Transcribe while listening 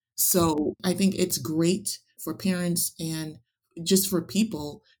So I think it's great for parents and just for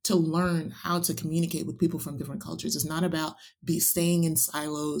people to learn how to communicate with people from different cultures. It's not about staying in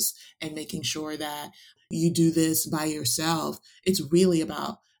silos and making sure that you do this by yourself. It's really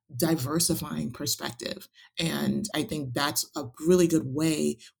about diversifying perspective. And I think that's a really good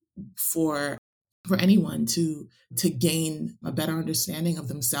way for anyone to gain a better understanding of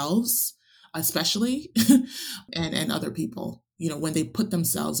themselves, especially, and other people, when they put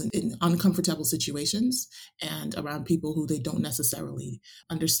themselves in uncomfortable situations and around people who they don't necessarily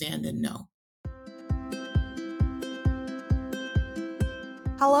understand and know.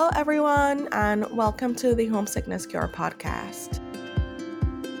 Hello, everyone, and welcome to the Homesickness Cure podcast.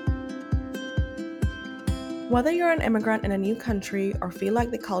 Whether you're an immigrant in a new country or feel like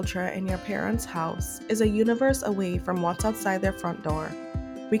the culture in your parents' house is a universe away from what's outside their front door,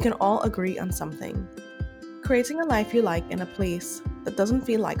 we can all agree on something. Creating a life you like in a place that doesn't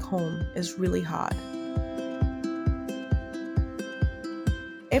feel like home is really hard.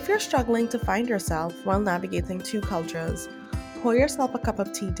 If you're struggling to find yourself while navigating two cultures, pour yourself a cup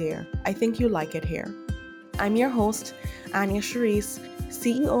of tea, dear. I think you like it here. I'm your host, Anya Charisse,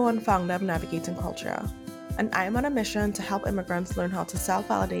 CEO and founder of Navigating Culture, and I am on a mission to help immigrants learn how to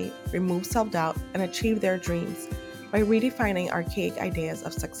self-validate, remove self-doubt, and achieve their dreams by redefining archaic ideas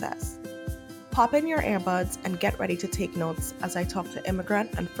of success. Pop in your earbuds and get ready to take notes as I talk to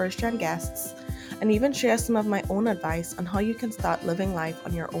immigrant and first-gen guests, and even share some of my own advice on how you can start living life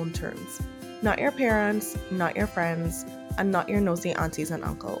on your own terms. Not your parents, not your friends, and not your nosy aunties and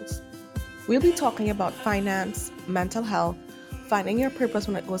uncles. We'll be talking about finance, mental health, finding your purpose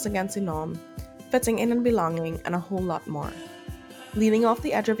when it goes against the norm, fitting in and belonging, and a whole lot more. Leaning off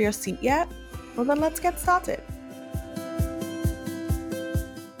the edge of your seat yet? Well, then let's get started.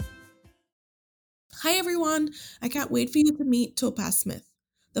 Hi everyone, I can't wait for you to meet Topaz Smith,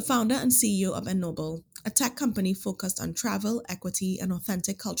 the founder and CEO of Ennoble, a tech company focused on travel, equity, and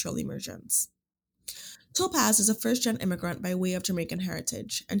authentic cultural immersions. Topaz is a first-gen immigrant by way of Jamaican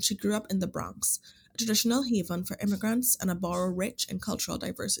heritage, and she grew up in the Bronx, a traditional haven for immigrants and a borough rich in cultural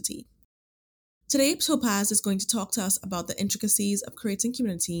diversity. Today, Topaz is going to talk to us about the intricacies of creating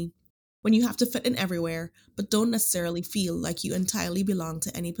community when you have to fit in everywhere, but don't necessarily feel like you entirely belong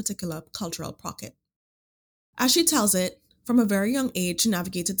to any particular cultural pocket. As she tells it, from a very young age, she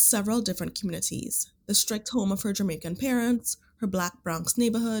navigated several different communities: the strict home of her Jamaican parents, her Black Bronx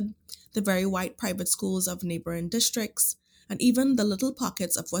neighborhood, the very white private schools of neighboring districts, and even the little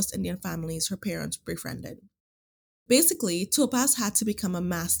pockets of West Indian families her parents befriended. Basically, Topaz had to become a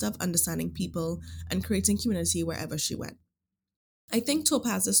master of understanding people and creating community wherever she went. I think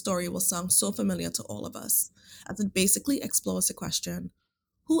Topaz's story will sound so familiar to all of us, as it basically explores the question,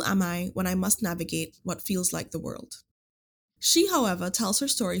 who am I when I must navigate what feels like the world? She, however, tells her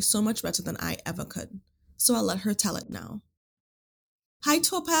story so much better than I ever could, so I'll let her tell it now. Hi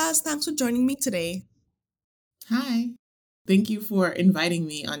Topaz, thanks for joining me today. Hi. Thank you for inviting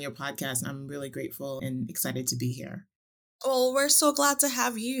me on your podcast. I'm really grateful and excited to be here. Oh, we're so glad to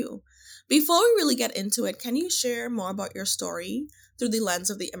have you. Before we really get into it, can you share more about your story through the lens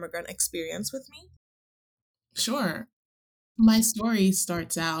of the immigrant experience with me? Sure. My story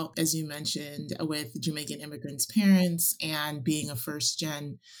starts out, as you mentioned, with Jamaican immigrants' parents and being a first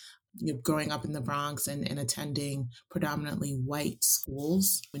gen, growing up in the Bronx and attending predominantly white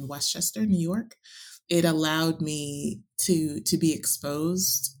schools in Westchester, New York. It allowed me to be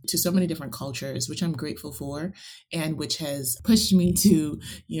exposed to so many different cultures, which I'm grateful for, and which has pushed me to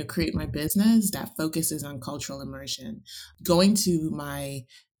create my business that focuses on cultural immersion. Going to my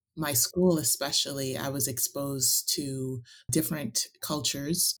school, especially, I was exposed to different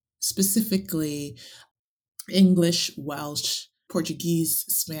cultures, specifically English, Welsh, Portuguese,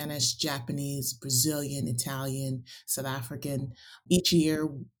 Spanish, Japanese, Brazilian, Italian, South African. Each year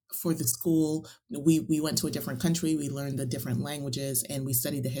for the school, we went to a different country, we learned the different languages, and we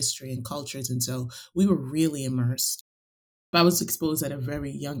studied the history and cultures. And so we were really immersed. I was exposed at a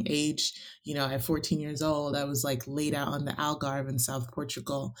very young age. At 14 years old, I was like laid out on the Algarve in South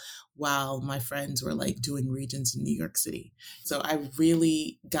Portugal while my friends were like doing regions in New York City. So I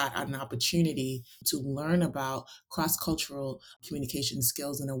really got an opportunity to learn about cross-cultural communication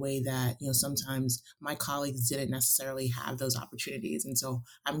skills in a way that, sometimes my colleagues didn't necessarily have those opportunities. And so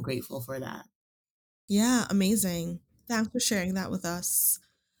I'm grateful for that. Yeah, amazing. Thanks for sharing that with us.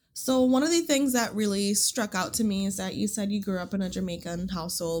 So one of the things that really struck out to me is that you said you grew up in a Jamaican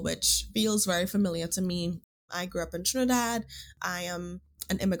household, which feels very familiar to me. I grew up in Trinidad. I am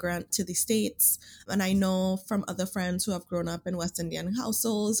an immigrant to the States. And I know from other friends who have grown up in West Indian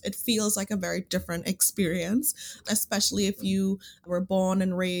households, it feels like a very different experience, especially if you were born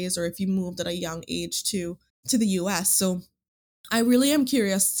and raised or if you moved at a young age to the US. So I really am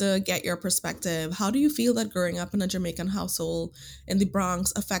curious to get your perspective. How do you feel that growing up in a Jamaican household in the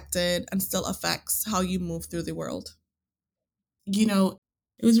Bronx affected and still affects how you move through the world? You know,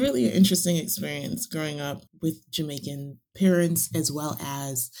 it was really an interesting experience growing up with Jamaican parents as well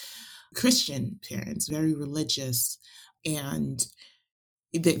as Christian parents, very religious. And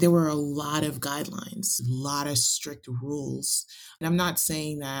there were a lot of guidelines, a lot of strict rules. And I'm not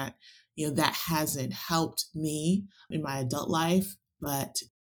saying that, that hasn't helped me in my adult life, but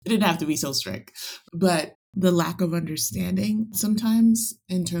it didn't have to be so strict. But the lack of understanding sometimes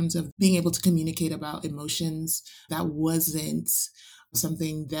in terms of being able to communicate about emotions, that wasn't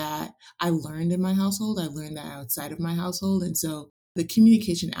something that I learned in my household. I learned that outside of my household. And so the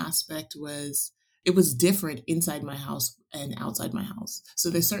communication aspect it was different inside my house and outside my house. So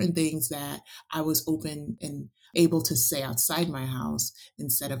there's certain things that I was open and able to say outside my house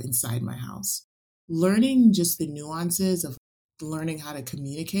instead of inside my house. Learning just the nuances of learning how to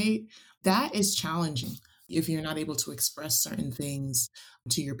communicate, that is challenging if you're not able to express certain things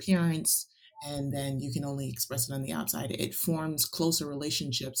to your parents and then you can only express it on the outside. It forms closer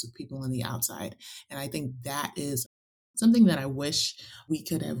relationships with people on the outside. And I think that is something that I wish we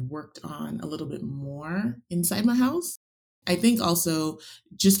could have worked on a little bit more inside my house. I think also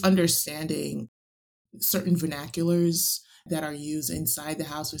just understanding certain vernaculars that are used inside the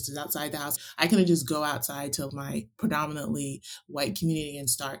house versus outside the house. I couldn't just go outside to my predominantly white community and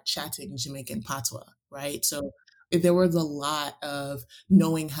start chatting Jamaican patois, right? So there was a lot of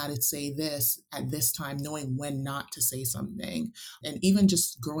knowing how to say this at this time, knowing when not to say something. And even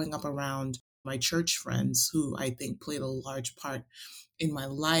just growing up around my church friends, who I think played a large part in my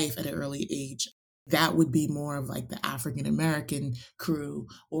life at an early age, that would be more of like the African American crew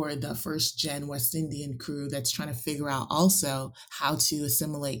or the first gen West Indian crew that's trying to figure out also how to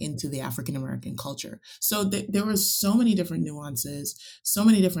assimilate into the African American culture. So there were so many different nuances, so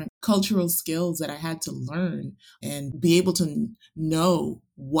many different cultural skills that I had to learn and be able to know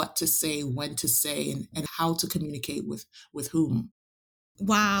what to say, when to say, and how to communicate with whom.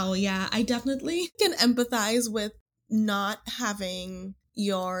 Wow, yeah, I definitely can empathize with not having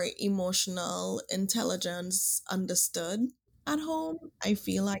your emotional intelligence understood at home. I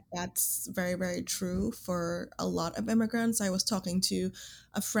feel like that's very, very true for a lot of immigrants. I was talking to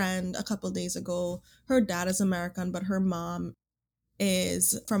a friend a couple days ago. Her dad is American, but her mom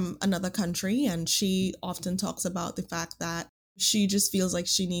is from another country, and she often talks about the fact that she just feels like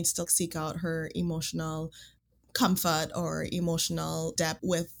she needs to seek out her emotional comfort or emotional depth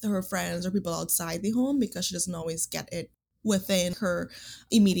with her friends or people outside the home because she doesn't always get it within her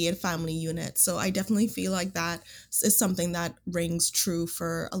immediate family unit. So I definitely feel like that is something that rings true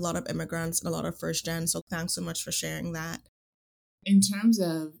for a lot of immigrants and a lot of first gen. So thanks so much for sharing that. In terms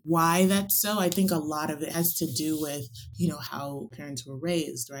of why that's so, I think a lot of it has to do with, how parents were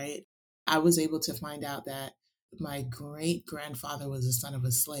raised, right? I was able to find out that my great grandfather was the son of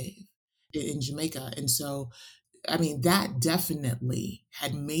a slave in Jamaica. And so, I mean, that definitely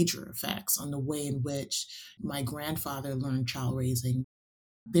had major effects on the way in which my grandfather learned child raising.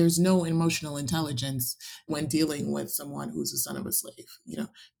 There's no emotional intelligence when dealing with someone who's the son of a slave.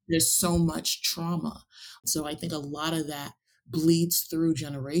 There's so much trauma. So I think a lot of that bleeds through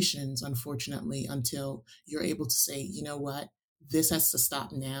generations, unfortunately, until you're able to say, you know what, this has to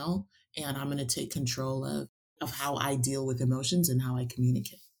stop now. And I'm going to take control of how I deal with emotions and how I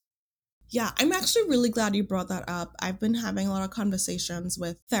communicate. Yeah, I'm actually really glad you brought that up. I've been having a lot of conversations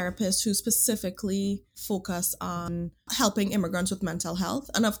with therapists who specifically focus on helping immigrants with mental health.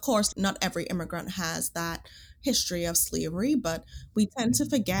 And of course, not every immigrant has that history of slavery, but we tend to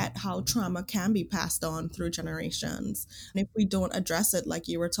forget how trauma can be passed on through generations. And if we don't address it, like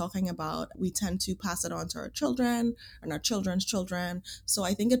you were talking about, we tend to pass it on to our children and our children's children. So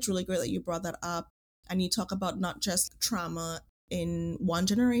I think it's really great that you brought that up. And you talk about not just trauma in one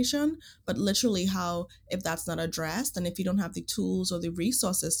generation, but literally how if that's not addressed and if you don't have the tools or the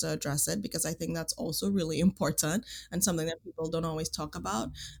resources to address it, because I think that's also really important and something that people don't always talk about,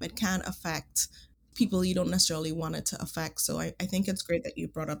 it can affect people you don't necessarily want it to affect. So I think it's great that you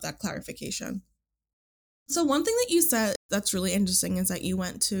brought up that clarification. So, one thing that you said that's really interesting is that you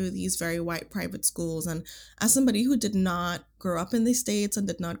went to these very white private schools. And as somebody who did not grow up in the States and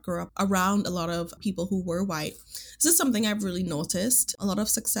did not grow up around a lot of people who were white, this is something I've really noticed. A lot of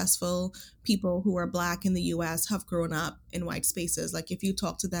successful people who are Black in the US have grown up in white spaces. Like if you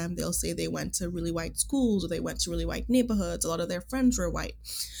talk to them, they'll say they went to really white schools or they went to really white neighborhoods. A lot of their friends were white.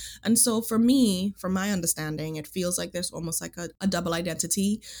 And so for me, from my understanding, it feels like there's almost like a double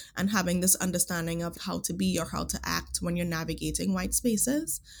identity and having this understanding of how to be or how to act when you're navigating white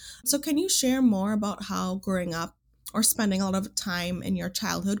spaces. So can you share more about how growing up or spending a lot of time in your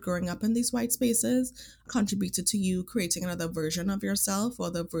childhood growing up in these white spaces contributed to you creating another version of yourself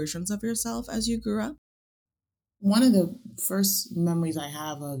or the versions of yourself as you grew up? One of the first memories I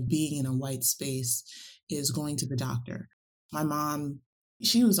have of being in a white space is going to the doctor. My mom,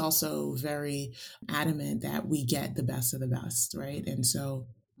 she was also very adamant that we get the best of the best, right? And so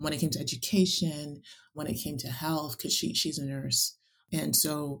when it came to education, when it came to health, because she's a nurse. And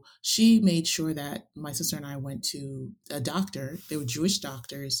so she made sure that my sister and I went to a doctor. They were Jewish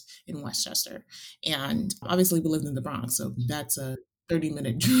doctors in Westchester. And obviously, we lived in the Bronx. So that's a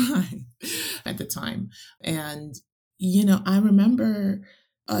 30-minute drive at the time. And, I remember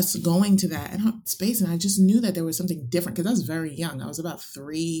us going to that space, and I just knew that there was something different because I was very young. I was about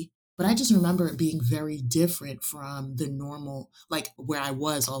 3, but I just remember it being very different from the normal, like where I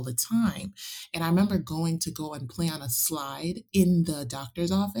was all the time. And I remember going to go and play on a slide in the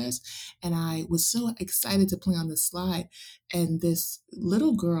doctor's office. And I was so excited to play on the slide. And this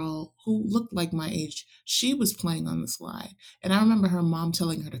little girl who looked like my age, she was playing on the slide. And I remember her mom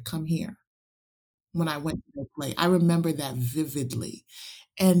telling her to come here when I went to go play. I remember that vividly.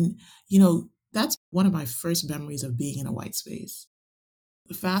 And, that's one of my first memories of being in a white space.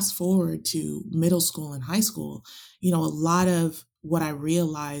 Fast forward to middle school and high school, a lot of what I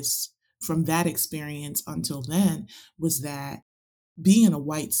realized from that experience until then was that being in a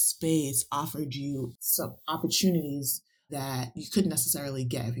white space offered you some opportunities that you couldn't necessarily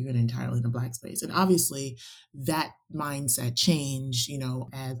get if you were entirely in a black space. And obviously that mindset changed,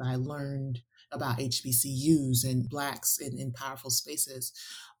 as I learned about HBCUs and blacks in powerful spaces.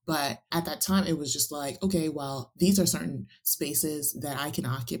 But at that time, it was just like, okay, well, these are certain spaces that I can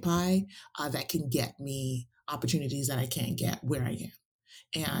occupy that can get me opportunities that I can't get where I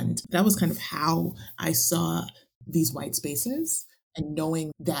am. And that was kind of how I saw these white spaces, and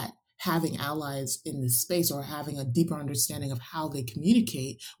knowing that having allies in this space or having a deeper understanding of how they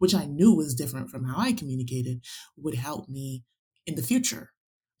communicate, which I knew was different from how I communicated, would help me in the future.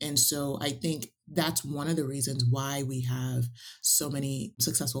 And so I think that's one of the reasons why we have so many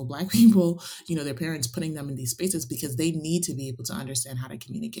successful Black people, their parents putting them in these spaces because they need to be able to understand how to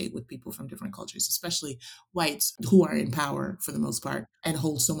communicate with people from different cultures, especially whites who are in power for the most part and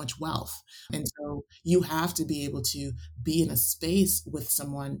hold so much wealth. And so you have to be able to be in a space with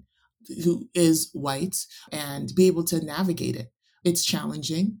someone who is white and be able to navigate it. It's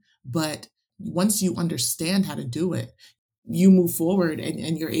challenging, but once you understand how to do it, you move forward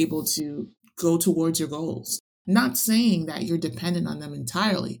and you're able to go towards your goals. Not saying that you're dependent on them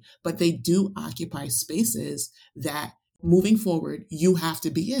entirely, but they do occupy spaces that moving forward, you have to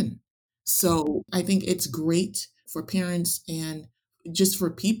be in. So I think it's great for parents and just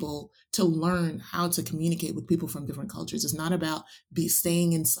for people to learn how to communicate with people from different cultures. It's not about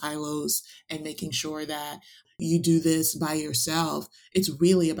staying in silos and making sure that you do this by yourself. It's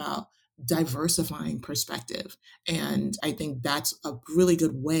really about diversifying perspective. And I think that's a really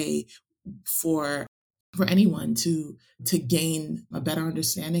good way for anyone to gain a better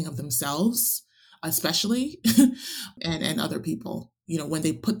understanding of themselves, especially and other people, when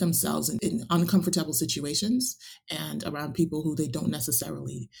they put themselves in uncomfortable situations and around people who they don't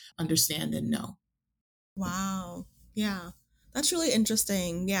necessarily understand and know. Wow. Yeah. That's really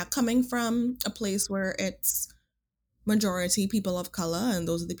interesting. Yeah. Coming from a place where it's majority people of color, and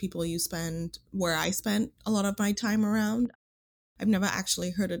those are the people you spend where I spent a lot of my time around. I've never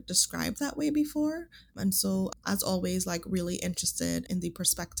actually heard it described that way before. And so, as always, like really interested in the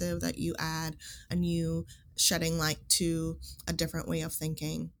perspective that you add and you shedding light to a different way of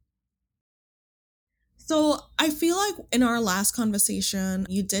thinking. So, I feel like in our last conversation,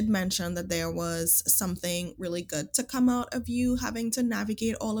 you did mention that there was something really good to come out of you having to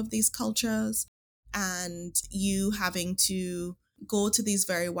navigate all of these cultures and you having to go to these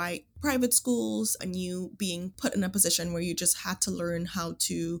very white private schools and you being put in a position where you just had to learn how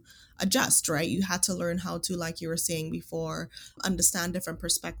to adjust, right? You had to learn how to, like you were saying before, understand different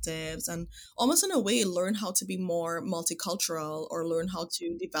perspectives and almost in a way learn how to be more multicultural or learn how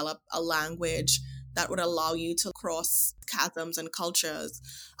to develop a language that would allow you to cross chasms and cultures.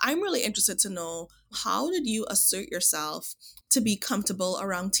 I'm really interested to know, how did you assert yourself to be comfortable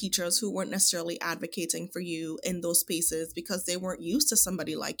around teachers who weren't necessarily advocating for you in those spaces because they weren't used to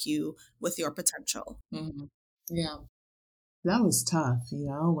somebody like you with your potential? Mhm. Yeah. That was tough,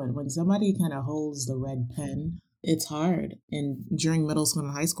 when somebody kind of holds the red pen, it's hard. And during middle school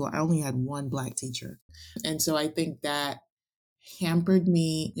and high school, I only had one black teacher. And so I think that hampered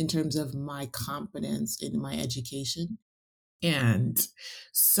me in terms of my confidence in my education. And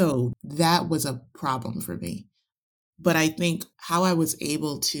so that was a problem for me. But I think how I was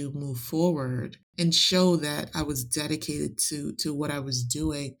able to move forward and show that I was dedicated to what I was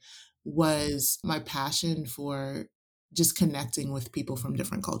doing was my passion for just connecting with people from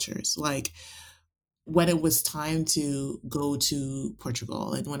different cultures. Like when it was time to go to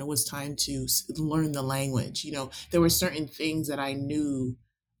Portugal and when it was time to learn the language, there were certain things that I knew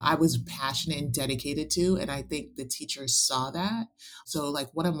I was passionate and dedicated to. And I think the teachers saw that. So, like,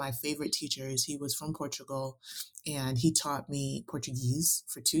 one of my favorite teachers, he was from Portugal and he taught me Portuguese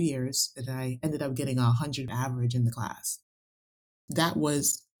for 2 years. And I ended up getting 100 average in the class. That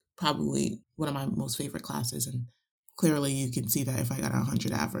was probably one of my most favorite classes, and clearly you can see that if I got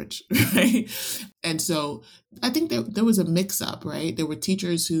 100 average, right? And so I think there was a mix up, right? There were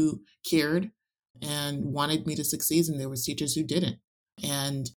teachers who cared and wanted me to succeed, and there was teachers who didn't.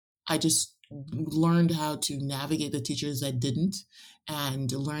 And I just learned how to navigate the teachers that didn't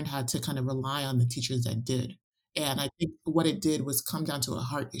and learned how to kind of rely on the teachers that did. And I think what it did was come down to a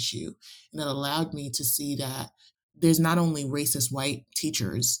heart issue. And it allowed me to see that there's not only racist white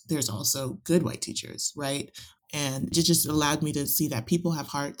teachers, there's also good white teachers, right? And it just allowed me to see that people have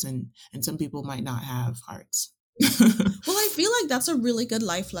hearts and some people might not have hearts. Well, I feel like that's a really good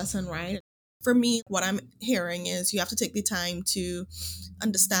life lesson, right? For me, what I'm hearing is you have to take the time to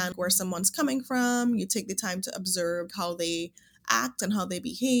understand where someone's coming from. You take the time to observe how they act and how they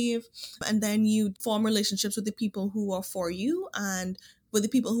behave. And then you form relationships with the people who are for you and with the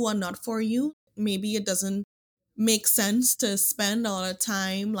people who are not for you. Maybe it doesn't make sense to spend a lot of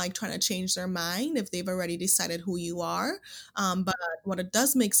time like trying to change their mind if they've already decided who you are. But what it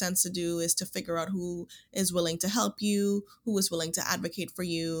does make sense to do is to figure out who is willing to help you, who is willing to advocate for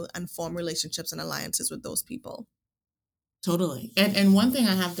you, and form relationships and alliances with those people. Totally. And one thing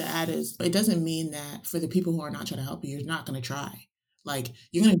I have to add is it doesn't mean that for the people who are not trying to help you, you're not going to try. Like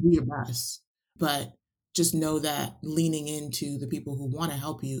you're going to do your best, but just know that leaning into the people who want to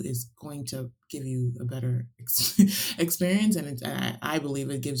help you is going to give you a better experience. And I believe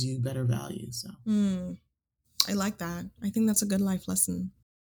it gives you better value. So. Hmm, I like that. I think that's a good life lesson.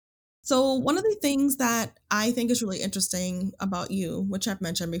 So, one of the things that I think is really interesting about you, which I've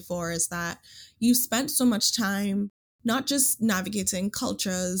mentioned before, is that you spent so much time not just navigating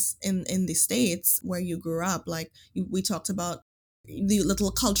cultures in the States where you grew up, like we talked about the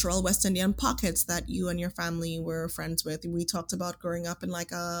little cultural West Indian pockets that you and your family were friends with. We talked about growing up in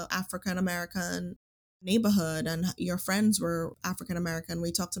like a African American neighborhood and your friends were African American.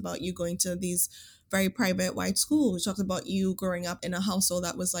 We talked about you going to these very private white schools. We talked about you growing up in a household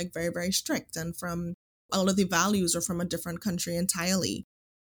that was like very, very strict and from all of the values are from a different country entirely.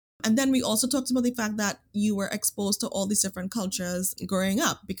 And then we also talked about the fact that you were exposed to all these different cultures growing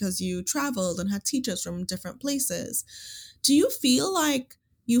up because you traveled and had teachers from different places. Do you feel like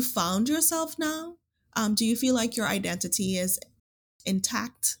you found yourself now? Do you feel like your identity is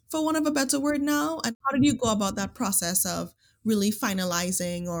intact, for want of a better word, now? And how did you go about that process of really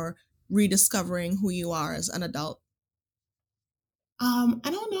finalizing or rediscovering who you are as an adult? I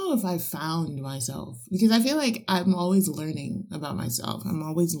don't know if I found myself because I feel like I'm always learning about myself. I'm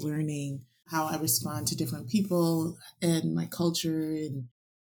always learning how I respond to different people and my culture. And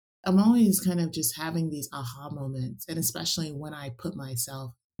I'm always kind of just having these aha moments. And especially when I put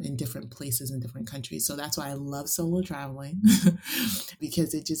myself in different places in different countries. So that's why I love solo traveling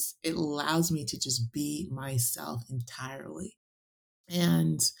because it allows me to just be myself entirely.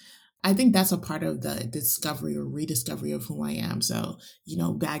 And I think that's a part of the discovery or rediscovery of who I am. So,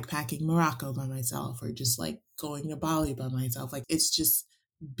 backpacking Morocco by myself or just like going to Bali by myself. Like it's just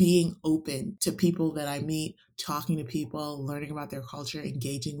being open to people that I meet, talking to people, learning about their culture,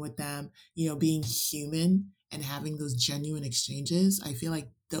 engaging with them, being human and having those genuine exchanges. I feel like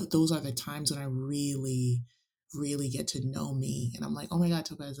those are the times when I really, really get to know me. And I'm like, oh my God,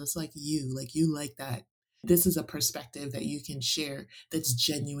 Topaz, that's like you. Like you like that. This is a perspective that you can share that's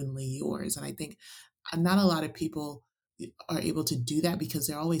genuinely yours. And I think not a lot of people are able to do that because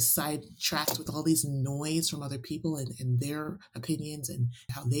they're always sidetracked with all these noise from other people and their opinions and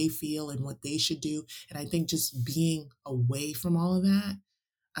how they feel and what they should do. And I think just being away from all of that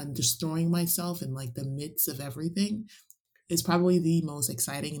and destroying myself in like the midst of everything is probably the most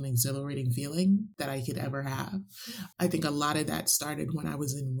exciting and exhilarating feeling that I could ever have. I think a lot of that started when I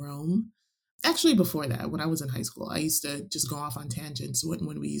was in Rome. Actually, before that, when I was in high school, I used to just go off on tangents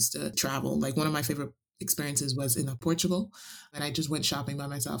when we used to travel. Like one of my favorite experiences was in Portugal, and I just went shopping by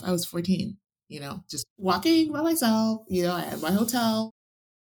myself. I was 14, just walking by myself. I had my hotel.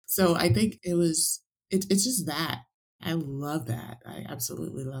 So I think it's just that. I love that. I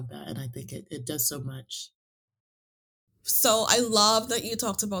absolutely love that. And I think it does so much. So I love that you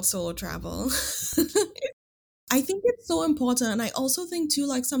talked about solo travel. I think it's so important. And I also think too,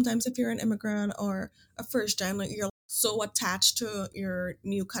 like sometimes if you're an immigrant or a first gen, like you're so attached to your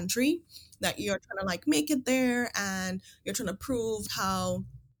new country that you're trying to like make it there and you're trying to prove how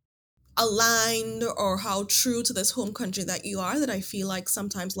aligned or how true to this home country that you are, that I feel like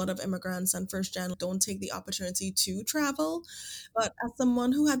sometimes a lot of immigrants and first gen don't take the opportunity to travel. But as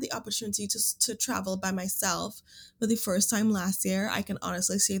someone who had the opportunity to travel by myself for the first time last year, I can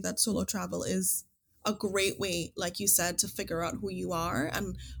honestly say that solo travel is a great way, like you said, to figure out who you are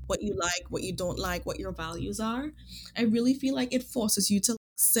and what you like, what you don't like, what your values are. I really feel like it forces you to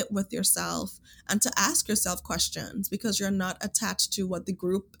sit with yourself and to ask yourself questions because you're not attached to what the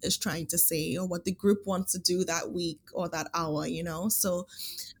group is trying to say or what the group wants to do that week or that hour. So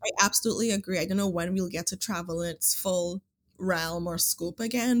I absolutely agree. I don't know when we'll get to travel in its full realm or scope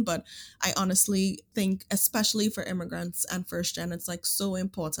again, but I honestly think, especially for immigrants and first gen, it's like so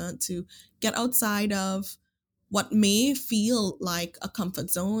important to get outside of what may feel like a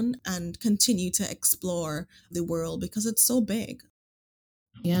comfort zone and continue to explore the world because it's so big.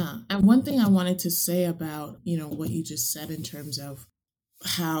 Yeah. And one thing I wanted to say about, what you just said in terms of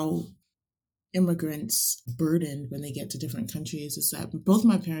how immigrants burdened when they get to different countries is that both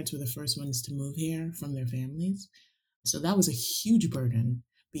my parents were the first ones to move here from their families. So that was a huge burden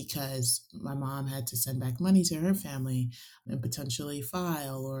because my mom had to send back money to her family and potentially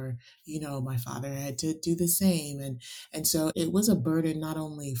file, or my father had to do the same. And so it was a burden not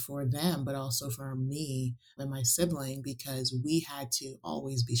only for them but also for me and my sibling, because we had to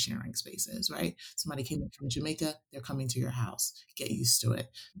always be sharing spaces, right? Somebody came in from Jamaica, they're coming to your house. Get used to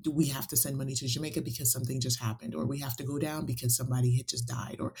it. Do we have to send money to Jamaica because something just happened, or we have to go down because somebody had just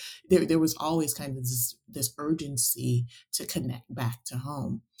died, or there was always kind of this urgency to connect back to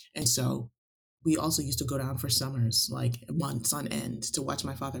home. And so we also used to go down for summers, like months on end, to watch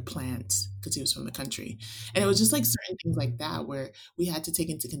my father plant because he was from the country. And it was just like certain things like that where we had to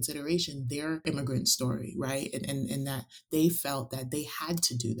take into consideration their immigrant story, right? And that they felt that they had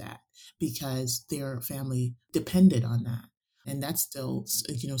to do that because their family depended on that. And that's still,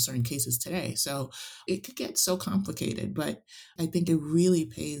 certain cases today. So it could get so complicated, but I think it really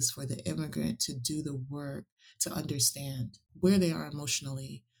pays for the immigrant to do the work to understand where they are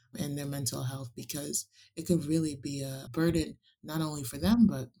emotionally and their mental health, because it could really be a burden not only for them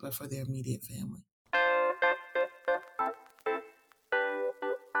but for their immediate family.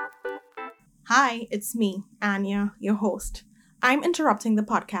 Hi, it's me, Anya, your host. I'm interrupting the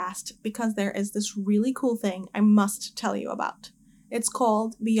podcast because there is this really cool thing I must tell you about. It's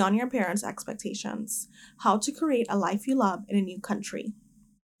called Beyond Your Parents' Expectations: How to Create a Life You Love in a New Country.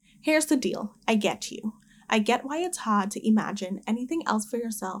 Here's the deal, I get you. I get why it's hard to imagine anything else for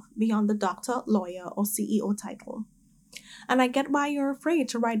yourself beyond the doctor, lawyer, or CEO title. And I get why you're afraid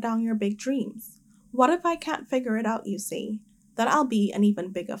to write down your big dreams. What if I can't figure it out, you see? Then I'll be an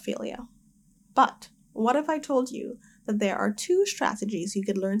even bigger failure. But what if I told you that there are two strategies you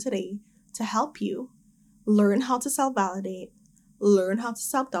could learn today to help you learn how to self validate, learn how to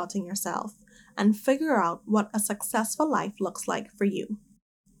stop doubting yourself, and figure out what a successful life looks like for you,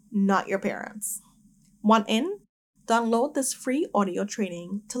 not your parents? Want in? Download this free audio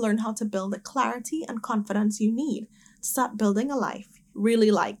training to learn how to build the clarity and confidence you need to start building a life you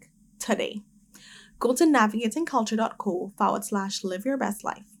really like today. Go to navigatingculture.co/live your best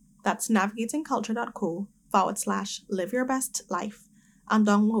life. That's navigatingculture.co/live your best life and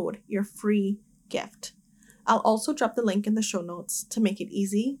download your free gift. I'll also drop the link in the show notes to make it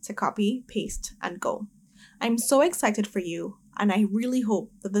easy to copy, paste, and go. I'm so excited for you, and I really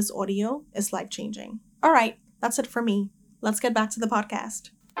hope that this audio is life changing. All right, that's it for me. Let's get back to the podcast.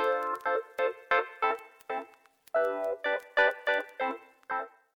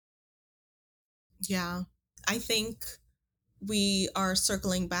 Yeah, I think we are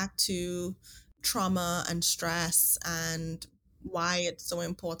circling back to trauma and stress and why it's so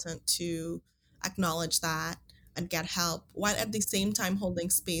important to acknowledge that and get help, while at the same time holding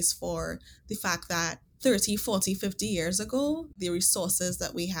space for the fact that 30, 40, 50 years ago, the resources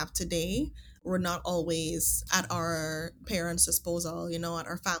that we have today were not always at our parents' disposal, at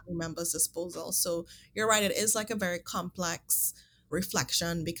our family members' disposal. So you're right, it is like a very complex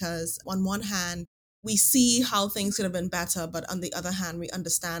reflection because, on one hand, we see how things could have been better, but on the other hand, we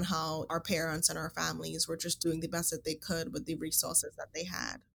understand how our parents and our families were just doing the best that they could with the resources that they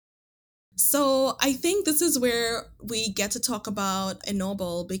had. So I think this is where we get to talk about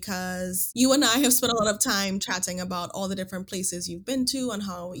Ennoble, because you and I have spent a lot of time chatting about all the different places you've been to and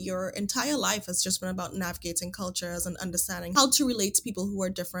how your entire life has just been about navigating cultures and understanding how to relate to people who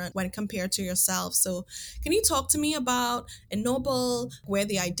are different when compared to yourself. So can you talk to me about Ennoble, where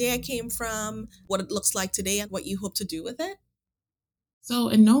the idea came from, what it looks like today, and what you hope to do with it? So,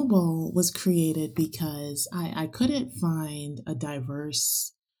 Ennoble was created because I couldn't find a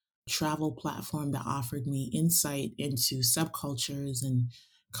diverse travel platform that offered me insight into subcultures and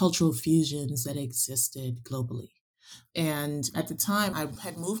cultural fusions that existed globally. And at the time, I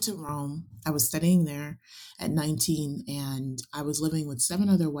had moved to Rome. I was studying there at 19, and I was living with seven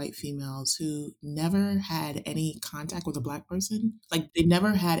other white females who never had any contact with a black person. Like, they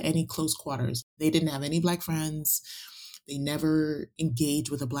never had any close quarters. They didn't have any black friends. They never engaged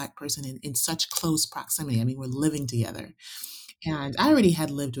with a black person in such close proximity. I mean, we're living together. And I already had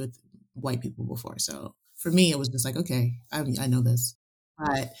lived with white people before. So for me, it was just like, okay, I know this.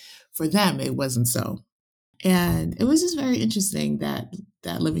 But for them, it wasn't so. And it was just very interesting that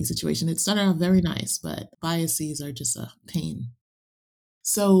living situation. It started out very nice, but biases are just a pain.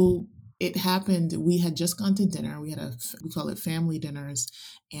 So it happened. We had just gone to dinner. We had we call it family dinners,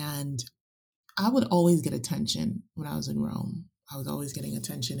 and I would always get attention when I was in Rome. I was always getting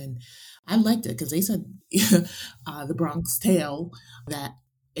attention, and I liked it because they said the Bronx Tale that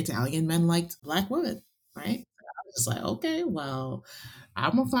Italian men liked black women, right? So I was just like, okay, well,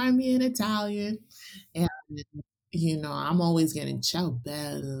 I'm gonna find me an Italian, and I'm always getting ciao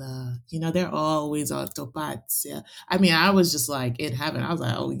bella. They're always autopazia. I mean, I was just like in heaven. I was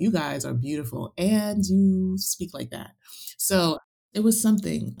like, oh, you guys are beautiful, and you speak like that. So it was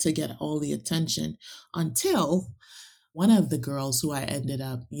something to get all the attention until one of the girls who I ended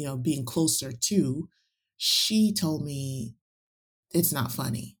up, being closer to, she told me it's not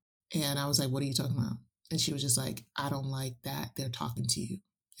funny. And I was like, what are you talking about? And she was just like, I don't like that they're talking to you.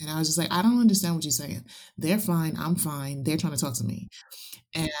 And I was just like, I don't understand what you're saying. They're fine. I'm fine. They're trying to talk to me.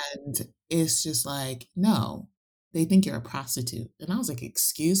 And it's just like, no, they think you're a prostitute. And I was like,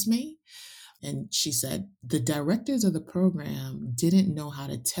 excuse me? And she said, the directors of the program didn't know how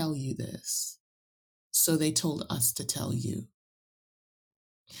to tell you this. So they told us to tell you.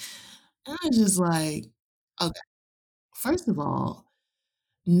 And I was just like, okay, first of all,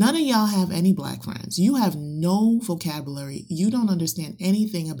 none of y'all have any black friends. You have no vocabulary. You don't understand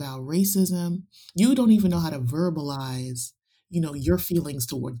anything about racism. You don't even know how to verbalize, your feelings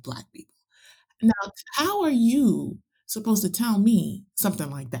towards black people. Now, how are you supposed to tell me something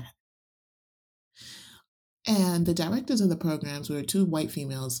like that? And the directors of the programs were two white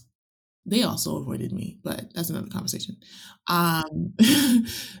females. They also avoided me, but that's another conversation. Um,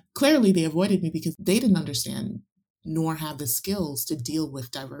 Clearly, they avoided me because they didn't understand nor have the skills to deal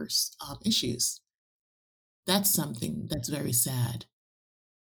with diverse issues. That's something that's very sad.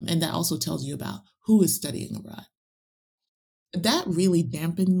 And that also tells you about who is studying abroad. That really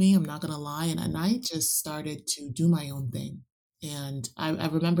dampened me, I'm not gonna lie, and I just started to do my own thing. And I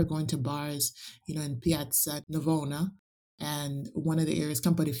remember going to bars, in Piazza Navona, and one of the areas,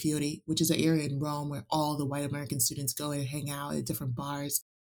 Campo de Fiori, which is an area in Rome where all the white American students go and hang out at different bars.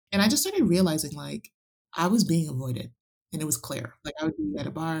 And I just started realizing, like, I was being avoided, and it was clear. Like, I would be at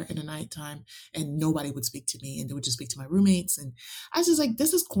a bar in the nighttime, and nobody would speak to me, and they would just speak to my roommates. And I was just like,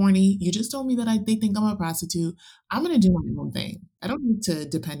 this is corny. You just told me that they think I'm a prostitute. I'm gonna do my own thing. I don't need to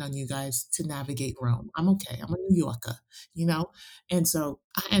depend on you guys to navigate Rome. I'm okay. I'm a New Yorker, you know? And so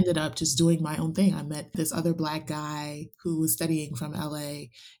I ended up just doing my own thing. I met this other black guy who was studying from LA,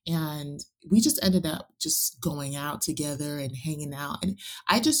 and we just ended up just going out together and hanging out. And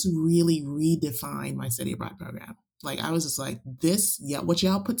I just really redefined my study abroad program. Like, I was just like, this, yeah, what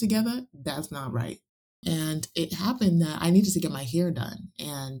y'all put together, that's not right. And it happened that I needed to get my hair done.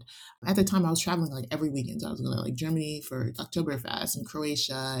 And at the time, I was traveling like every weekend. So I was going to like Germany for Oktoberfest and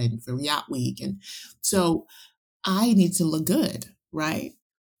Croatia and for Yacht Week. And so I need to look good, right?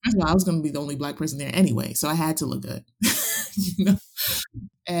 First of all, I was going to be the only black person there anyway. So I had to look good, you know?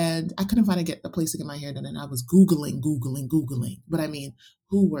 And I couldn't find a place to get my hair done. And I was Googling. But I mean,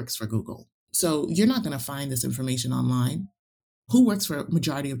 who works for Google? So you're not going to find this information online. Who works for a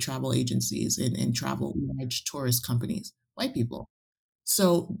majority of travel agencies and travel large tourist companies? White people.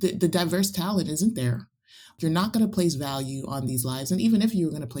 So the diverse talent isn't there. You're not going to place value on these lives. And even if you're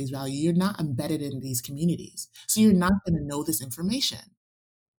going to place value, you're not embedded in these communities. So you're not going to know this information.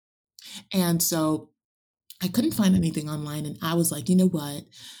 And so I couldn't find anything online. And I was like, you know what?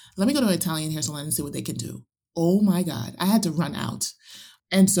 Let me go to an Italian hair salon and see what they can do. Oh my God. I had to run out.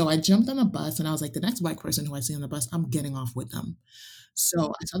 And so I jumped on a bus and I was like, the next white person who I see on the bus, I'm getting off with them.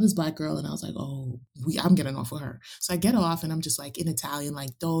 So I saw this black girl and I was like, "Oh, I'm getting off with her." So I get off and I'm just like in Italian,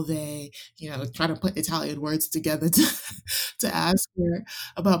 like dove, trying to put Italian words together to to ask her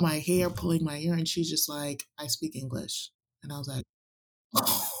about my hair, pulling my hair, and she's just like, "I speak English," and I was like,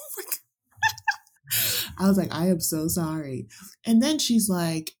 "Oh my I was like, I am so sorry. And then she's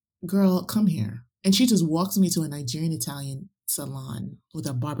like, girl, come here. And she just walks me to a Nigerian Italian salon with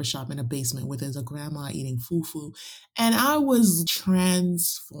a barbershop in a basement where there's a grandma eating fufu. And I was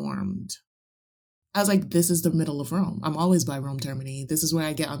transformed. I was like, this is the middle of Rome. I'm always by Rome Termini. This is where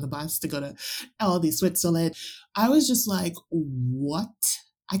I get on the bus to go to all these Switzerland. I was just like, what?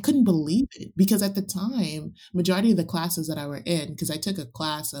 I couldn't believe it because at the time, majority of the classes that I were in, because I took a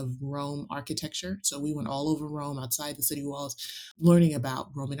class of Rome architecture. So we went all over Rome outside the city walls, learning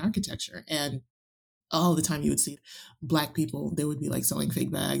about Roman architecture. And all the time you would see black people, they would be like selling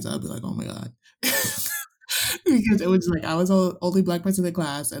fake bags. I'd be like, oh my God. Because it was like I was the only black person in the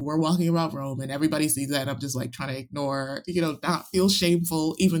class, and we're walking around Rome, and everybody sees that. And I'm just like trying to ignore, not feel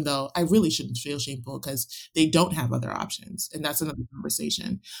shameful, even though I really shouldn't feel shameful because they don't have other options, and that's another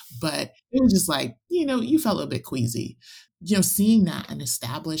conversation. But it was just like you felt a bit queasy, seeing that an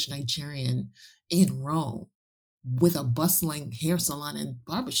established Nigerian in Rome with a bustling hair salon and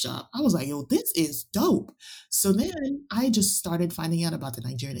barbershop. I was like, yo, this is dope. So then I just started finding out about the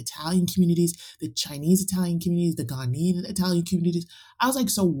Nigerian Italian communities, the Chinese Italian communities, the Ghanaian Italian communities. I was like,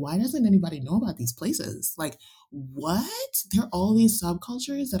 so why doesn't anybody know about these places? Like, what? There are all these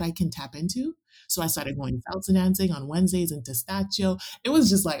subcultures that I can tap into. So I started going salsa dancing on Wednesdays in Testaccio. It was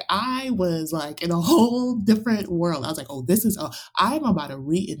just like I was like in a whole different world. I was like, oh, I'm about to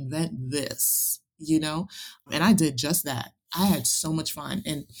reinvent this. And I did just that. I had so much fun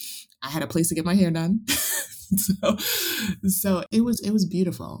and I had a place to get my hair done. so it was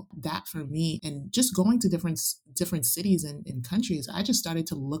beautiful. That for me and just going to different cities and countries, I just started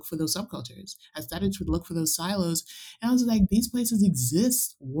to look for those subcultures. I started to look for those silos and I was like, these places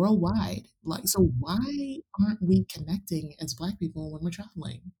exist worldwide. Like, so why aren't we connecting as Black people when we're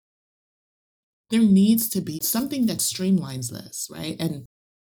traveling? There needs to be something that streamlines this, right? And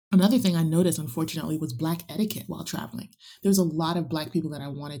another thing I noticed, unfortunately, was Black etiquette while traveling. There's a lot of Black people that I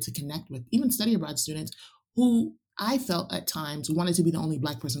wanted to connect with, even study abroad students who I felt at times wanted to be the only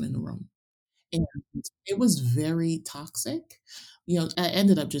Black person in the room. And it was very toxic. I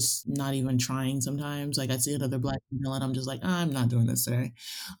ended up just not even trying sometimes. Like I see another Black female and I'm just like, I'm not doing this today.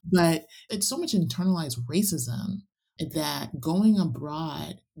 But it's so much internalized racism that going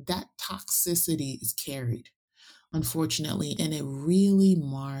abroad, that toxicity is carried unfortunately, and it really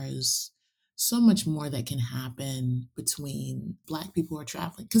mars so much more that can happen between Black people who are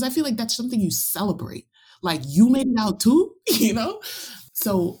traveling. Because I feel like that's something you celebrate. Like you made it out too, you know?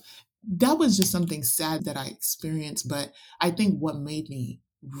 So that was just something sad that I experienced. But I think what made me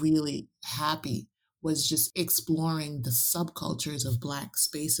really happy was just exploring the subcultures of Black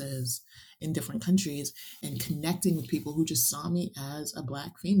spaces in different countries and connecting with people who just saw me as a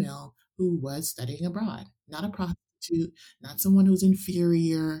Black female who was studying abroad, not a prostitute, not someone who's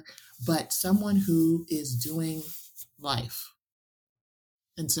inferior, but someone who is doing life.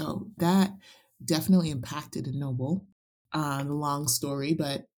 And so that definitely impacted Noble. Long story,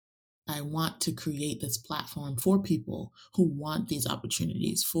 but I want to create this platform for people who want these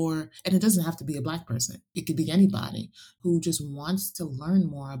opportunities and it doesn't have to be a Black person. It could be anybody who just wants to learn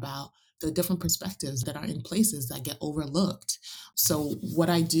more about the different perspectives that are in places that get overlooked. So what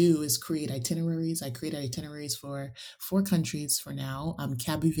I do is create itineraries. I create itineraries for 4 countries for now,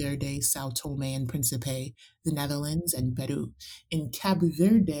 Cabo Verde, Sao Tome and Principe, the Netherlands, and Peru. In Cabo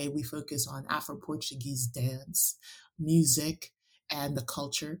Verde, we focus on Afro-Portuguese dance, music, and the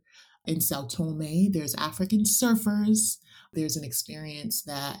culture. In Sao Tome, there's African surfers. There's an experience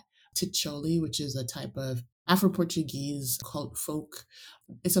that Ticholi, which is a type of Afro-Portuguese called folk.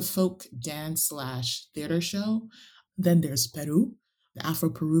 It's a folk dance slash theater show. Then there's Peru, the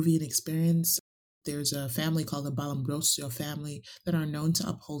Afro-Peruvian experience. There's a family called the Balambrosio family that are known to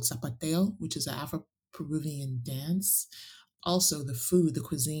uphold Zapateo, which is an Afro-Peruvian dance. Also, the food, the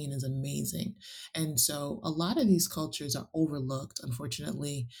cuisine is amazing. And so a lot of these cultures are overlooked,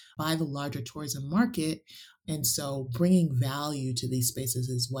 unfortunately, by the larger tourism market. And so bringing value to these spaces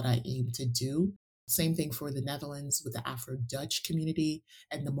is what I aim to do. Same thing for the Netherlands with the Afro Dutch community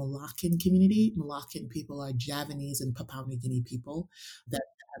and the Moroccan community. Moroccan people are Javanese and Papua New Guinea people that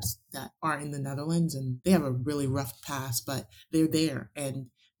that are in the Netherlands, and they have a really rough past, but they're there and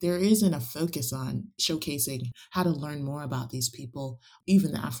there isn't a focus on showcasing how to learn more about these people,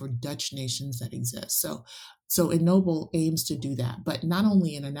 even the Afro Dutch nations that exist. So Ennoble aims to do that, but not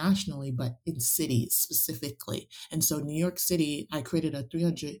only internationally, but in cities specifically. And so New York City, I created a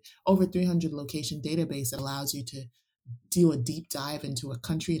 300 over 300 location database that allows you to do a deep dive into a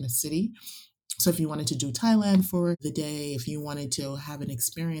country and a city. So if you wanted to do Thailand for the day, if you wanted to have an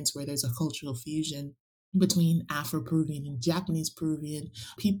experience where there's a cultural fusion between Afro-Peruvian and Japanese Peruvian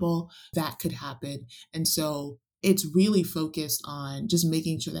people, that could happen. And so it's really focused on just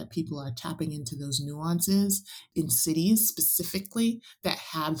making sure that people are tapping into those nuances in cities specifically that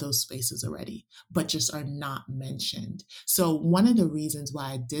have those spaces already, but just are not mentioned. So one of the reasons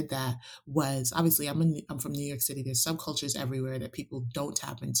why I did that was obviously I'm from New York City. There's subcultures everywhere that people don't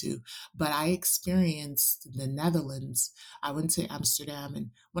tap into, but I experienced the Netherlands. I went to Amsterdam, and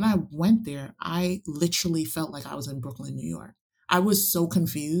when I went there, I literally felt like I was in Brooklyn, New York. I was so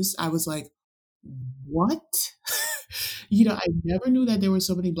confused. I was like, what? I never knew that there were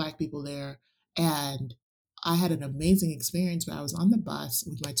so many Black people there. And I had an amazing experience where I was on the bus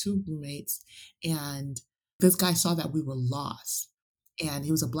with my two roommates, and this guy saw that we were lost. And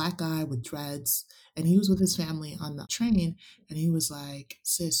he was a Black guy with dreads, and he was with his family on the train. And he was like,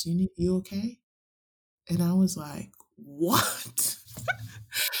 "Sis, you okay?" And I was like, "What?"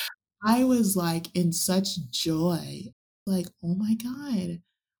 I was like in such joy, like, "Oh my God,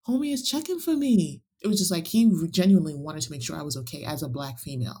 homie is checking for me." It was just like he genuinely wanted to make sure I was okay as a Black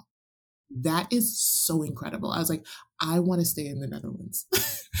female. That is so incredible. I was like, I want to stay in the Netherlands.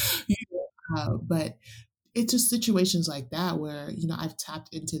 You but it's just situations like that where, I've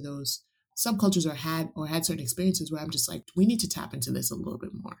tapped into those subcultures or had certain experiences where I'm just like, we need to tap into this a little bit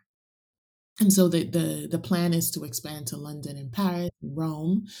more. And so the plan is to expand to London and Paris and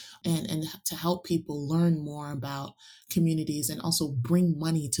Rome, and to help people learn more about communities and also bring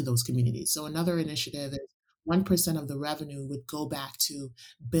money to those communities. So another initiative is 1% of the revenue would go back to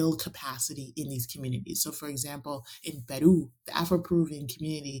build capacity in these communities. So for example, in Peru, the Afro-Peruvian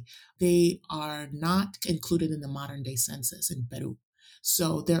community, they are not included in the modern day census in Peru.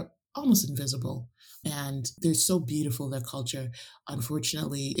 So they're almost invisible, and they're so beautiful, their culture.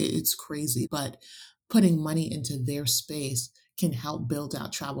 Unfortunately, it's crazy, but putting money into their space can help build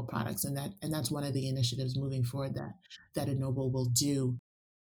out travel products, and that's one of the initiatives moving forward that Ennoble will do.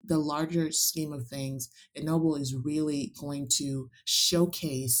 The larger scheme of things, Ennoble is really going to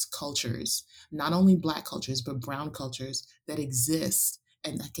showcase cultures, not only Black cultures, but brown cultures that exist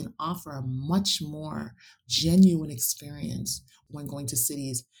and that can offer a much more genuine experience when going to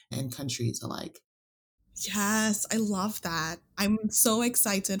cities and countries alike. Yes, I love that. I'm so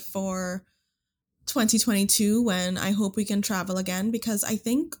excited for 2022 when I hope we can travel again because I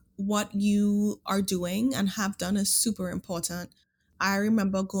think what you are doing and have done is super important. I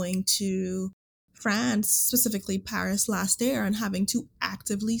remember going to France, specifically Paris last year, and having to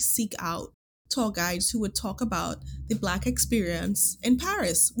actively seek out tour guides who would talk about the Black experience in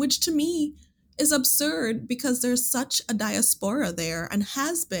Paris, which to me is absurd because there's such a diaspora there and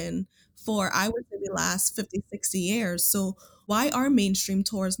has been for, I would say, the last 50, 60 years. So why are mainstream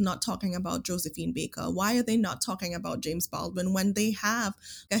tours not talking about Josephine Baker? Why are they not talking about James Baldwin when they have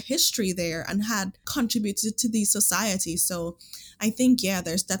a history there and had contributed to the society? So I think, yeah,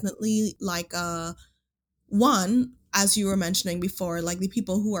 there's definitely like a one, as you were mentioning before, like the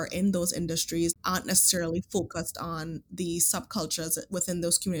people who are in those industries aren't necessarily focused on the subcultures within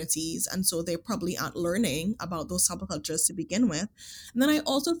those communities. And so they probably aren't learning about those subcultures to begin with. And then I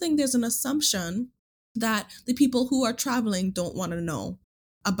also think there's an assumption that the people who are traveling don't want to know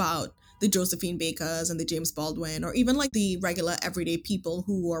about the Josephine Bakers and the James Baldwin, or even like the regular everyday people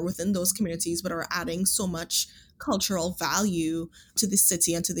who are within those communities but are adding so much cultural value to the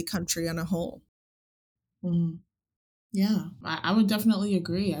city and to the country on a whole. Mhm. Yeah, I would definitely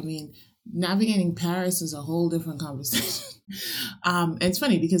agree. I mean, navigating Paris is a whole different conversation. It's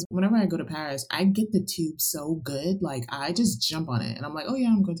funny because whenever I go to Paris, I get the tube so good. Like, I just jump on it and I'm like, oh, yeah,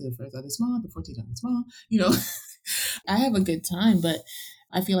 I'm going to the first arrondissement, the 14th arrondissement. I have a good time, but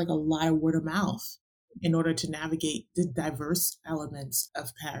I feel like a lot of word of mouth in order to navigate the diverse elements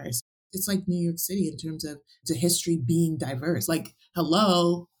of Paris. It's like New York City in terms of the history being diverse. Like,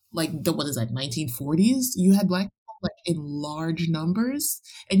 hello, like what is that, 1940s? You had Black people like in large numbers,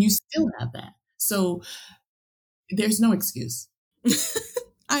 and you still have that. So there's no excuse.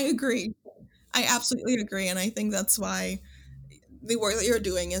 I agree. I absolutely agree. And I think that's why the work that you're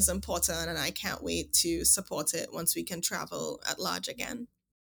doing is important. And I can't wait to support it once we can travel at large again.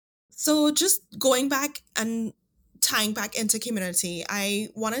 So, just going back and tying back into community, I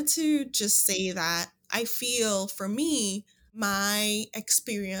wanted to just say that I feel for me, my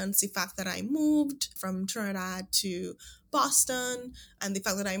experience, the fact that I moved from Trinidad to Boston, and the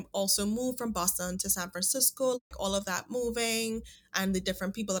fact that I also moved from Boston to San Francisco, like all of that moving and the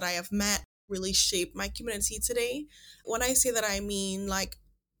different people that I have met really shaped my community today. When I say that, I mean like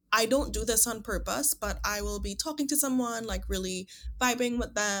I don't do this on purpose, but I will be talking to someone, like really vibing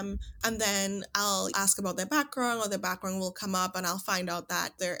with them, and then I'll ask about their background, or their background will come up, and I'll find out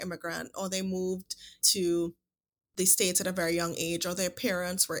that they're immigrant or they moved to the States at a very young age, or their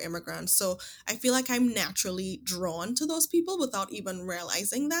parents were immigrants. So I feel like I'm naturally drawn to those people without even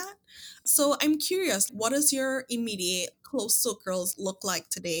realizing that. So I'm curious, what does your immediate close circles look like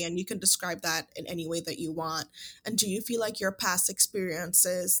today? And you can describe that in any way that you want. And do you feel like your past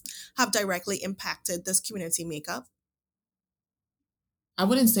experiences have directly impacted this community makeup? I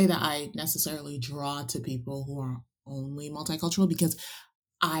wouldn't say that I necessarily draw to people who are only multicultural because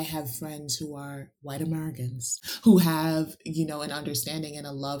I have friends who are white Americans who have, an understanding and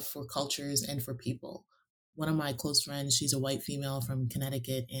a love for cultures and for people. One of my close friends, she's a white female from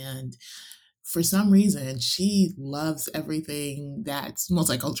Connecticut, and for some reason, she loves everything that's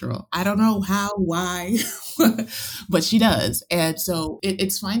multicultural. I don't know how, why, but she does. And so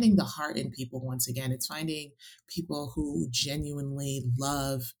it's finding the heart in people once again. It's finding people who genuinely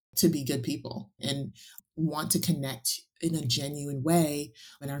love to be good people and want to connect in a genuine way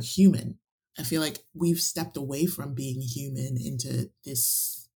and are human. I feel like we've stepped away from being human into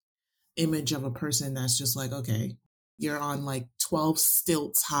this image of a person that's just like, okay, you're on like 12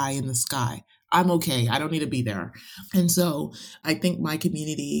 stilts high in the sky. I'm okay. I don't need to be there. And so I think my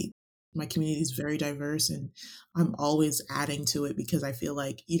community is very diverse, and I'm always adding to it because I feel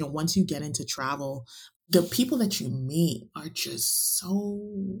like, once you get into travel, the people that you meet are just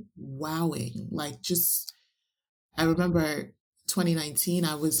so wowing. Like, just, I remember 2019,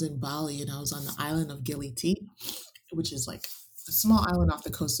 I was in Bali and I was on the island of Gili, which is like a small island off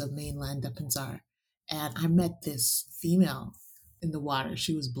the coast of mainland Depensar. And I met this female in the water.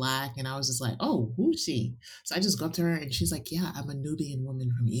 She was black, and I was just like, oh, who's she? So I just go up to her, and she's like, yeah, I'm a Nubian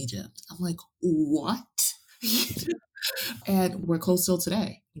woman from Egypt. I'm like, what? And we're close till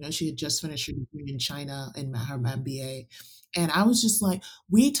today. She had just finished her degree in China and her MBA. And I was just like,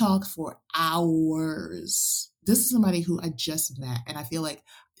 we talked for hours. This is somebody who I just met, and I feel like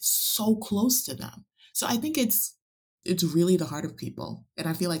so close to them. So I think it's really the heart of people. And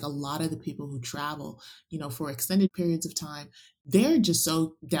I feel like a lot of the people who travel, for extended periods of time, they're just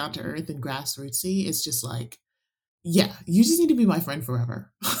so down to earth and grassrootsy. It's just like, yeah, you just need to be my friend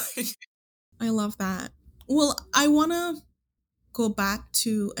forever. I love that. Well, I want to go back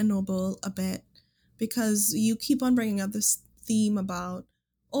to Ennoble a bit because you keep on bringing up this theme about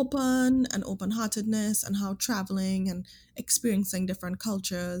open heartedness, and how traveling and experiencing different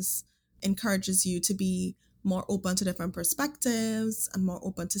cultures encourages you to be more open to different perspectives and more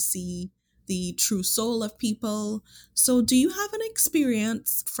open to see the true soul of people. So, do you have an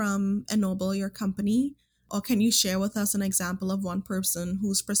experience from Ennoble, your company? Or can you share with us an example of one person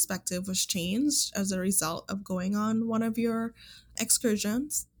whose perspective was changed as a result of going on one of your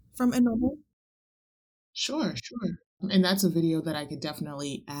excursions from Ennoble? Sure, sure. And that's a video that I could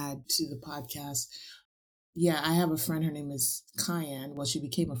definitely add to the podcast. Yeah, I have a friend. Her name is Cayenne. Well, she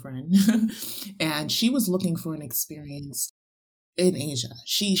became a friend, and she was looking for an experience in Asia.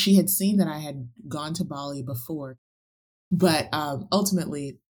 She had seen that I had gone to Bali before, but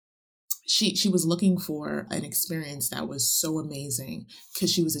ultimately, she was looking for an experience that was so amazing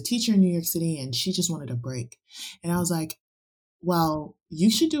because she was a teacher in New York City and she just wanted a break. And I was like, well, you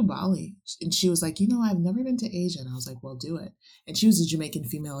should do Bali. And she was like, I've never been to Asia. And I was like, well, do it. And she was a Jamaican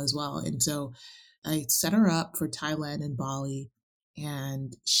female as well. And so I set her up for Thailand and Bali.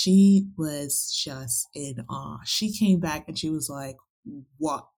 And she was just in awe. She came back and she was like,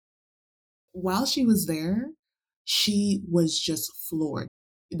 what? While she was there, she was just floored.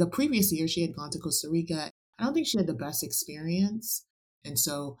 The previous year, she had gone to Costa Rica. I don't think she had the best experience. And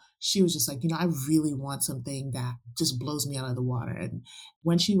so she was just like, I really want something that just blows me out of the water. And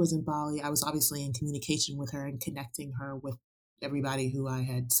when she was in Bali, I was obviously in communication with her and connecting her with everybody who I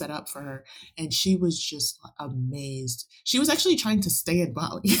had set up for her. And she was just amazed. She was actually trying to stay in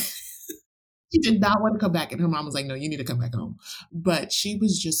Bali. She did not want to come back. And her mom was like, no, you need to come back home. But she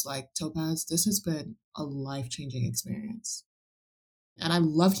was just like, Topaz, this has been a life changing experience. And I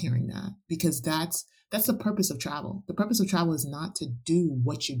love hearing that because that's the purpose of travel. The purpose of travel is not to do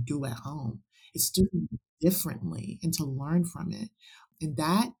what you do at home. It's to do it differently and to learn from it. And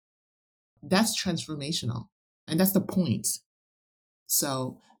that's transformational. And that's the point.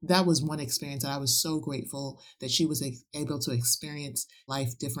 So that was one experience that I was so grateful that she was able to experience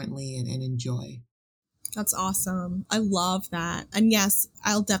life differently and enjoy. That's awesome. I love that. And yes,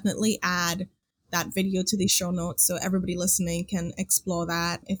 I'll definitely add that video to the show notes so everybody listening can explore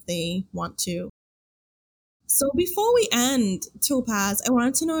that if they want to. So before we end, Topaz, I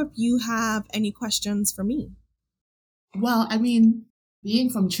wanted to know if you have any questions for me. Well, I mean, being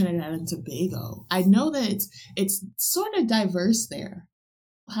from Trinidad and Tobago, I know that it's sort of diverse there.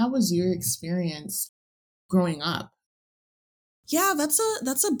 How was your experience growing up? Yeah,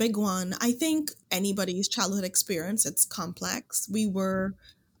 that's a big one. I think anybody's childhood experience, it's complex. We were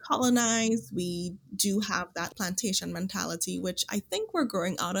colonized. We do have that plantation mentality, which I think we're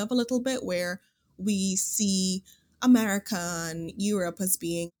growing out of a little bit, where we see America and Europe as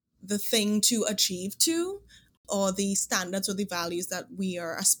being the thing to achieve to, or the standards or the values that we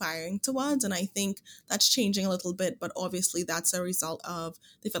are aspiring towards. And I think that's changing a little bit, but obviously that's a result of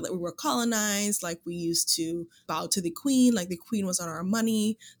the fact that we were colonized, like we used to bow to the queen, like the queen was on our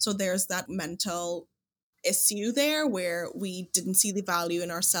money. So there's that mental issue there where we didn't see the value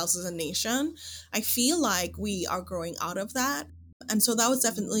in ourselves as a nation. I feel like we are growing out of that. And so that was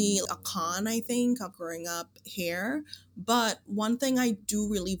definitely a con, I think, of growing up here. But one thing I do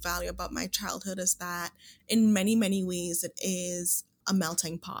really value about my childhood is that in many, many ways, it is a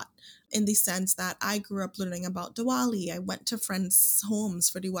melting pot in the sense that I grew up learning about Diwali. I went to friends' homes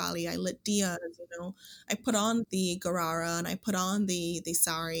for Diwali. I lit diyas, I put on the garara and I put on the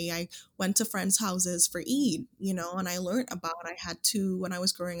sari. I went to friends' houses for Eid, and I learned about, I had two, when I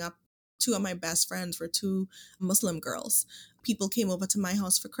was growing up, two of my best friends were two Muslim girls. People came over to my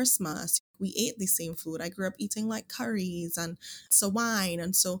house for Christmas. We ate the same food. I grew up eating like curries and so wine.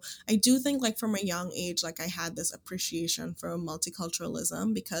 And so I do think like from a young age, like I had this appreciation for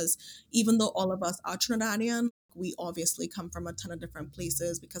multiculturalism because even though all of us are Trinidadian, we obviously come from a ton of different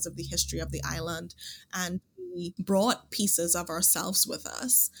places because of the history of the island. And we brought pieces of ourselves with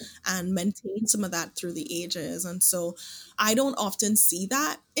us and maintained some of that through the ages. And so I don't often see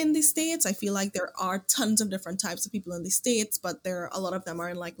that in the States. I feel like there are tons of different types of people in the States, but a lot of them are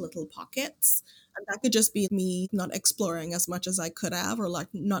in like little pockets. And that could just be me not exploring as much as I could have or like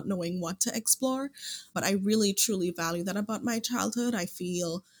not knowing what to explore. But I really truly value that about my childhood. I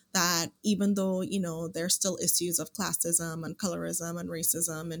feel that even though, there's still issues of classism and colorism and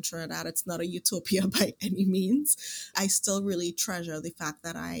racism in Trinidad, it's not a utopia by any means. I still really treasure the fact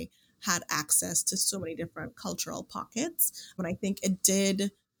that I had access to so many different cultural pockets. But I think it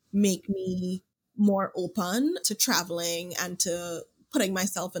did make me more open to traveling and to putting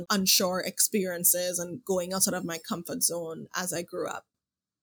myself in unsure experiences and going outside of my comfort zone as I grew up.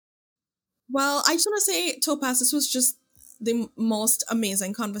 Well, I just want to say, Topaz, this was just the most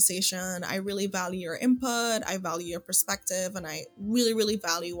amazing conversation. I really value your input. I value your perspective. And I really, really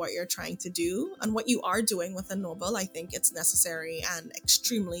value what you're trying to do and what you are doing with Ennoble. I think it's necessary and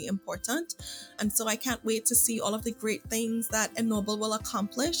extremely important. And so I can't wait to see all of the great things that Ennoble will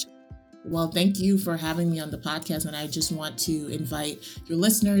accomplish. Well, thank you for having me on the podcast. And I just want to invite your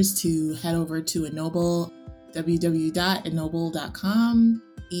listeners to head over to Ennoble, www.ennoble.com,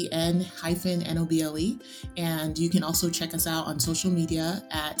 en-noble. And you can also check us out on social media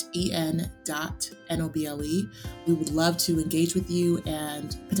at en.noble. We would love to engage with you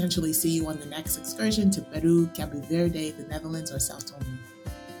and potentially see you on the next excursion to Peru, Cabo Verde, the Netherlands, or Sao Tome.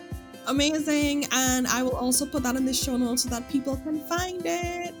 Amazing. And I will also put that in the show notes so that people can find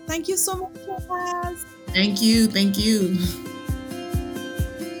it. Thank you so much, Topaz. Thank you. Thank you.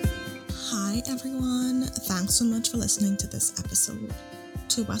 Hi, everyone. Thanks so much for listening to this episode.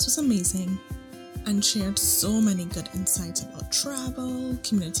 Topaz was amazing and shared so many good insights about travel,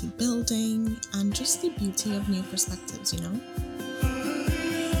 community building, and just the beauty of new perspectives,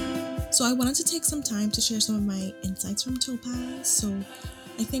 So I wanted to take some time to share some of my insights from Topaz. So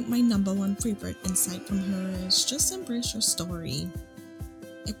I think my number one favorite insight from her is just embrace your story.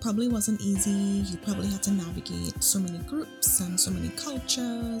 It probably wasn't easy. You probably had to navigate so many groups and so many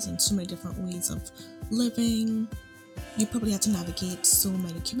cultures and so many different ways of living. You probably had to navigate so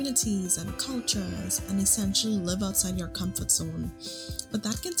many communities and cultures and essentially live outside your comfort zone. But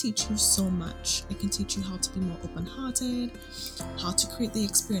that can teach you so much. It can teach you how to be more open-hearted, how to create the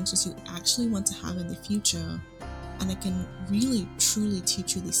experiences you actually want to have in the future. And it can really, truly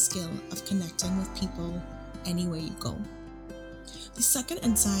teach you the skill of connecting with people anywhere you go. The second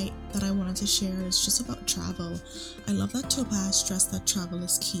insight that I wanted to share is just about travel. I love that Topaz stressed that travel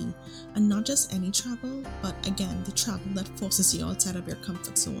is key, and not just any travel, but again, the travel that forces you outside of your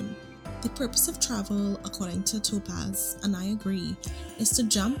comfort zone. The purpose of travel, according to Topaz, and I agree, is to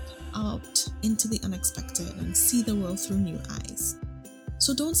jump out into the unexpected and see the world through new eyes.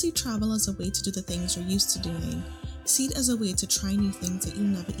 So don't see travel as a way to do the things you're used to doing. See it as a way to try new things that you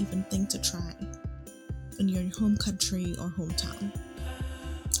never even think to try. in your home country or hometown.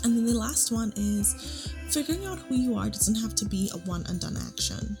 And then the last one is figuring out who you are doesn't have to be a one and done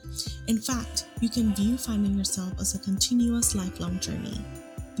action. In fact, you can view finding yourself as a continuous lifelong journey.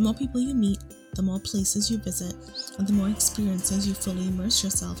 The more people you meet, the more places you visit, and the more experiences you fully immerse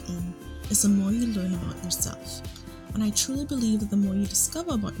yourself in, is the more you learn about yourself. And I truly believe that the more you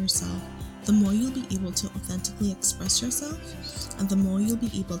discover about yourself, the more you'll be able to authentically express yourself, and the more you'll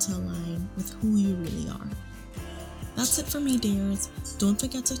be able to align with who you really are. That's it for me, dears. Don't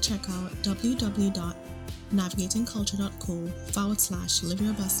forget to check out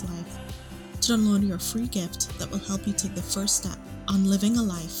www.navigatingculture.co/live-your-best-life to download your free gift that will help you take the first step on living a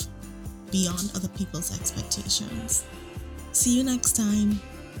life beyond other people's expectations. See you next time.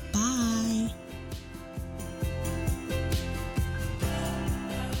 Bye.